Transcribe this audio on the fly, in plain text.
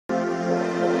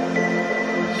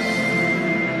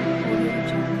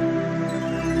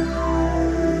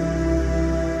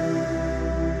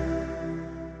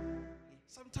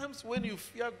Sometimes when you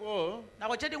fear God,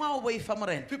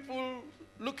 people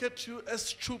look at you as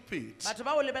stupid.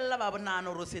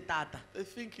 They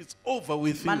think it's over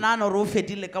with you.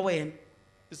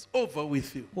 It's over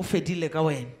with you.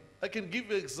 I can give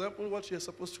you an example of what you're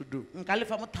supposed to do.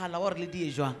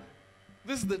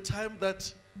 This is the time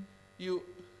that you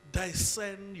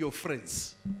discern your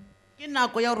friends.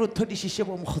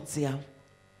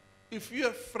 If you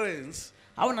have friends,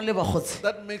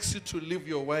 that makes you to leave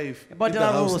your wife in the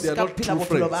house. They are not true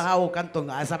friends.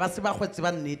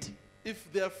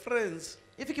 If they are friends,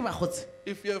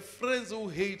 if you have friends who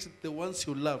hate the ones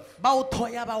you love,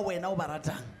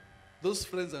 those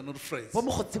friends are not friends.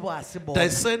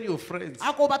 Discern your friends,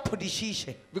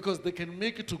 because they can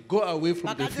make you to go away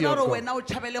from the fear of God.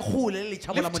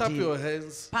 Lift up your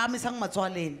hands.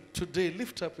 Today,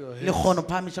 lift up your hands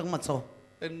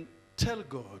and tell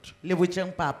God.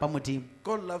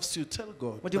 God loves you. Tell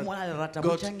God,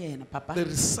 God, there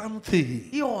is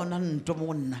something.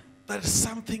 There is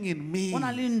something in me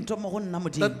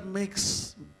that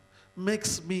makes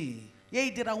me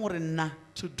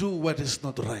to do what is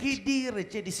not right.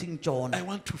 I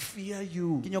want to fear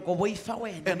you,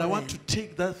 and I want to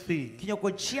take that thing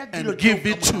and give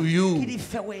it to you,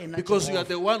 because you are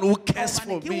the one who cares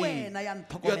for me. You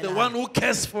are the one who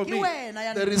cares for me.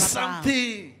 There is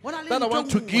something that I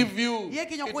want to give you.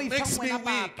 It makes me weak.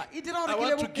 I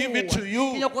want to give it to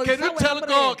you. Can you tell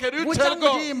God? Can you tell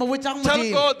God?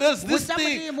 Tell God, there's this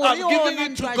thing. I'm giving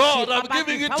it to God. I'm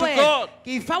giving it to God.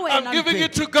 I'm giving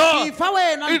it to God.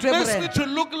 It makes me to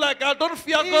look like I don't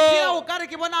fear God.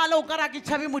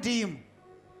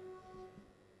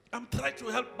 I'm trying to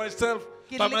help myself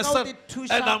by myself,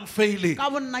 and I'm failing.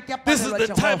 This is the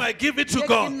time I give it to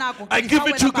God. I give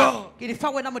it to God.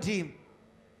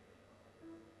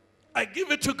 I give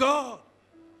it to God.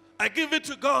 I give it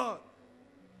to God.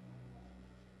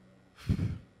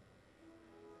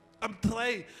 I'm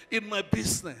trying in my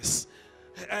business.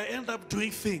 I end up doing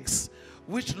things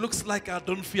which looks like I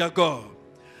don't fear God.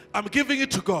 I'm giving it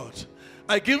to God.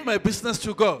 I give my business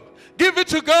to God. Give it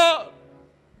to God.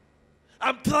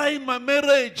 I'm trying my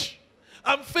marriage.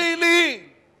 I'm failing.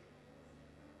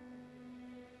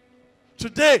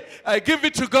 Today, I give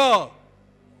it to God.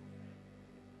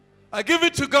 I give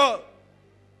it to God.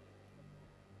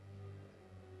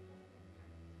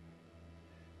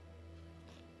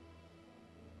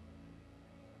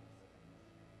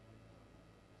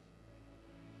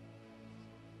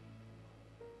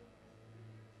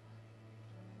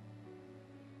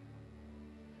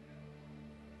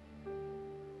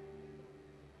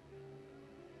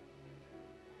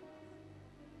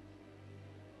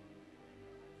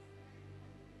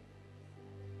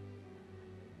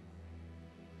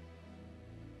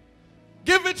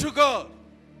 Give it to God.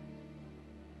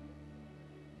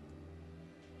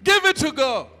 Give it to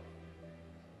God.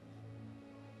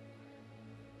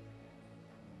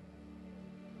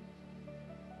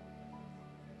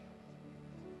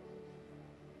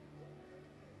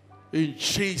 In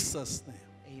Jesus' name.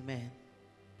 Amen.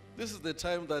 This is the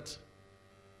time that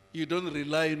you don't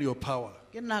rely on your power.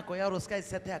 The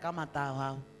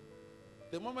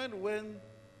moment when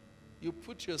you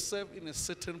put yourself in a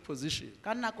certain position,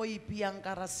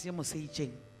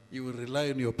 you will rely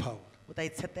on your power.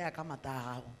 This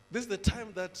is the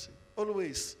time that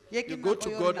always you go to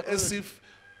God as if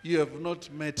you have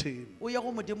not met Him.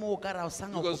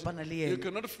 Because you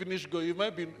cannot finish God. You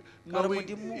might be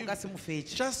knowing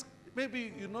just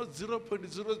maybe you know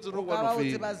 0.001 of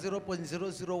Him.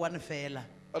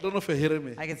 I don't know if you're hearing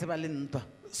me.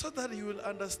 So that you will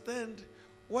understand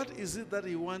what is it that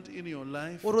He wants in your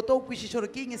life. What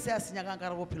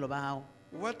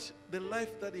the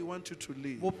life that He wants you to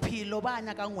live.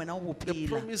 The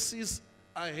promises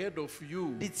ahead of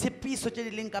you. There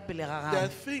are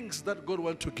things that God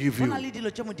wants to give you,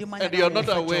 and you are not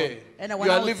aware. You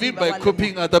are living by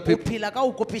copying other people. There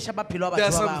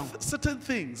are some certain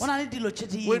things.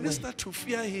 When you start to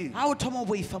fear Him,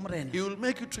 He will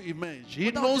make you to emerge.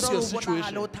 He knows your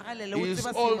situation. He is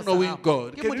all-knowing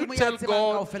God. Can you tell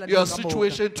God your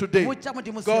situation today?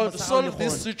 God, solve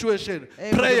this situation.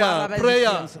 Prayer,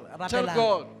 prayer. Tell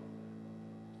God,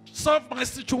 solve my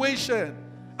situation.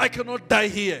 I cannot die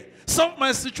here. Solve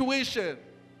my situation.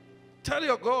 Tell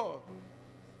your God.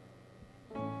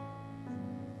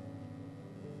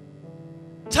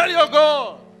 Tell your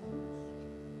God.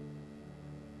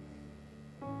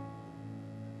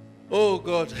 Oh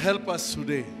God, help us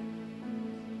today.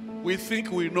 We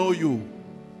think we know you.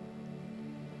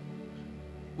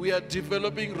 We are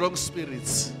developing wrong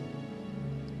spirits.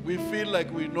 We feel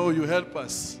like we know you. Help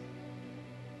us.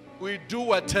 We do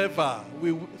whatever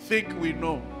we think we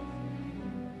know.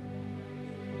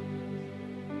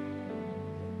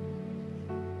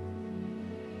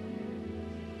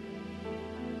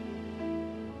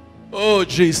 Oh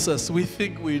Jesus, we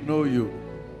think we know you.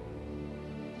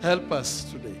 Help us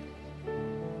today.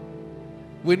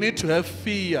 We need to have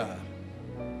fear.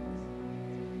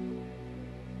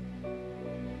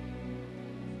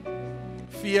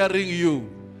 Fearing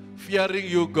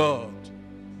you, God.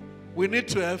 We need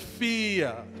to have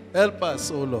fear. Help us,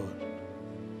 oh Lord.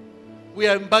 We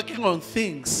are embarking on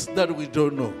things that we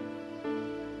don't know.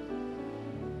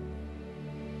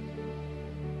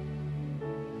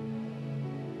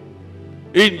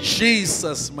 In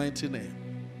Jesus' mighty name.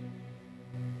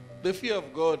 The fear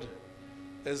of God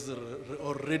has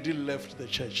already left the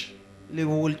church. Look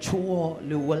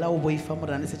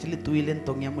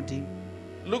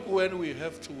when we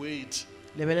have to wait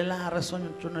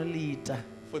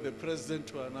for the president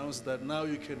to announce that now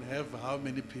you can have how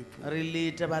many people.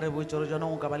 The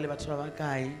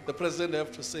president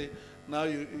have to say, now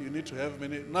you need to have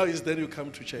many. Now is then you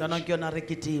come to church.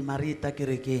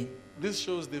 This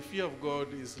shows the fear of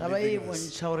God is leaving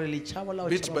us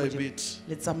bit by bit.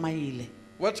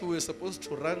 What we were supposed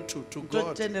to run to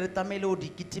God,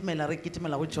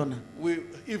 we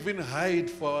even hide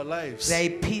for our lives. As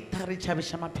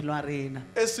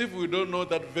if we don't know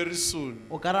that very soon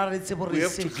we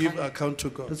have to give account to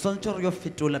God.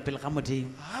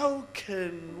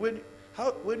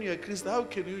 When you're a Christian, how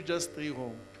can you just stay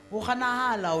home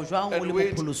and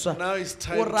wait? Now it's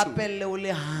time to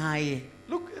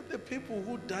look at the people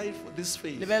who died for this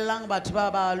faith.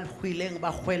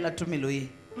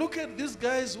 Look at these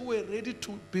guys who were ready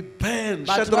to be burned.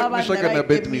 Shadrach, Meshach, and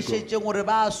Abednego.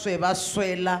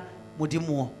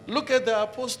 Look at the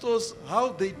apostles, how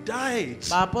they died.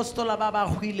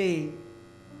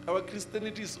 Our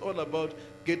Christianity is all about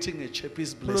getting a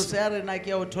chapis blessing.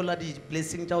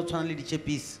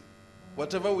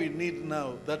 Whatever we need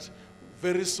now, that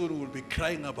very soon we'll be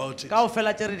crying about it.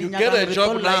 You get a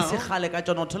job now. The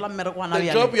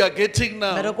job you are getting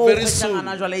now, very soon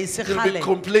you'll be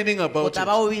complaining about it.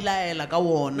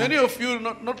 Many of you,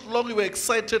 not long you were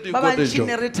excited you got a job.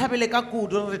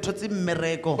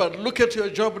 But look at your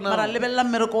job now. You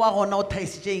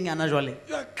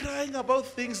are crying about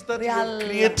things that you have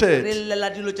created.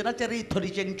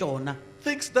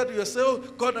 Things that you say, oh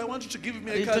God, I want you to give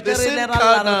me a car. The same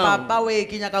car now. Now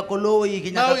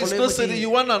it's not saying you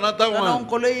want another one.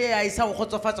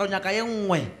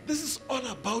 This is all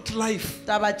about life.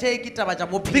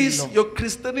 Please, your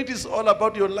Christianity is all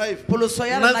about your life.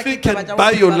 Nothing can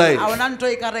buy your life.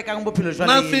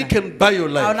 Nothing can buy your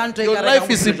life. Your life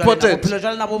is important.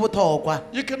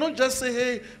 You cannot just say,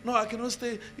 hey, no, I cannot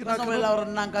stay. You know, I cannot.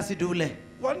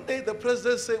 One day the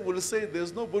president will say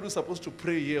there's nobody supposed to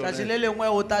pray here.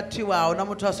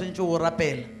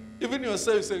 Even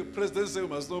yourself, you say, President say you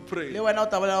must not pray. What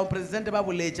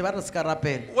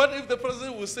if the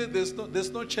president will say there's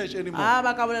no church anymore? What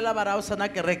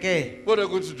are you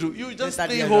going to do? You just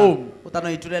stay home.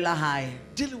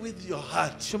 Deal with your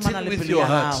heart. Deal with your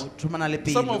heart.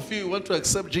 Some of you want to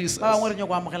accept Jesus. Run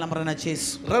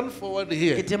forward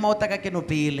here.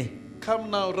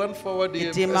 Come now, run forward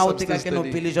here. Run.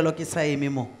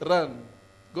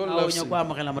 God loves you.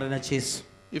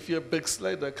 If you're a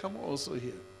backslider, come also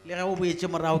here.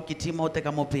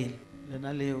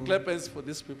 Clap hands for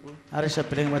these people. Let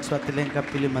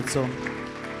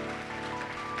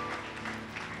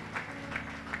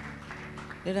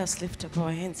us lift up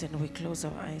our hands and we close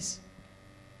our eyes.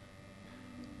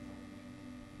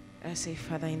 I say,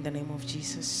 Father, in the name of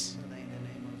Jesus.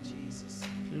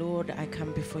 Lord, I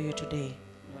come before you today.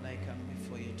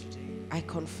 I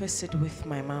confess it with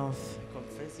my mouth.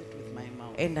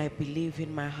 And I believe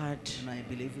in my heart.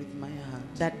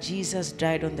 That Jesus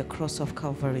died on the cross of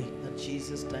Calvary.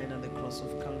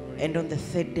 And on the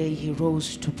third day he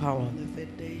rose to power.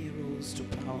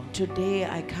 Today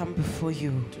I come before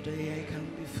you.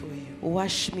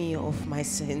 Wash me of my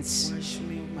sins.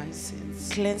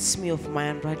 Cleanse me of my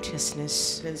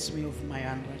unrighteousness.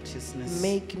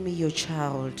 Make me your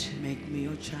child.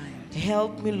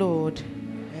 Help me, Lord,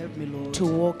 to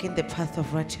walk in the path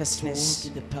of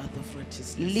righteousness.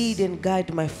 Lead and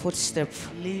guide my footsteps.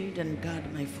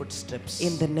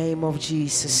 In the name of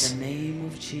Jesus.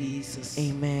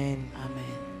 Amen.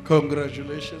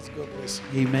 Congratulations. God bless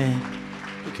you. Amen.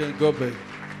 You can go back.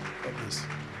 God bless you.